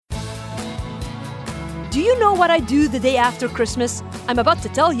Do you know what I do the day after Christmas? I'm about to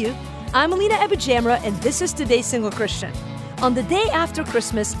tell you. I'm Alina Abujamra, and this is Today's Single Christian. On the day after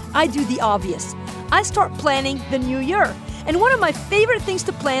Christmas, I do the obvious. I start planning the new year. And one of my favorite things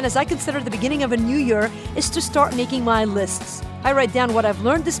to plan as I consider the beginning of a new year is to start making my lists. I write down what I've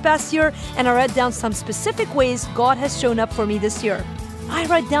learned this past year, and I write down some specific ways God has shown up for me this year. I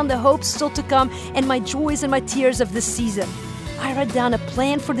write down the hopes still to come and my joys and my tears of this season. I write down a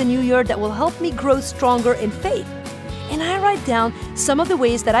plan for the new year that will help me grow stronger in faith. And I write down some of the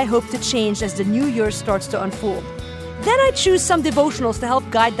ways that I hope to change as the new year starts to unfold. Then I choose some devotionals to help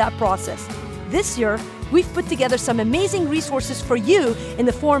guide that process. This year, we've put together some amazing resources for you in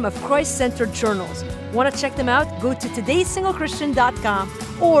the form of Christ-centered journals. Want to check them out? Go to todaysinglechristian.com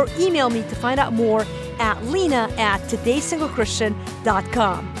or email me to find out more at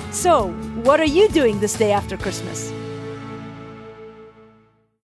lena@todaysinglechristian.com. So, what are you doing this day after Christmas?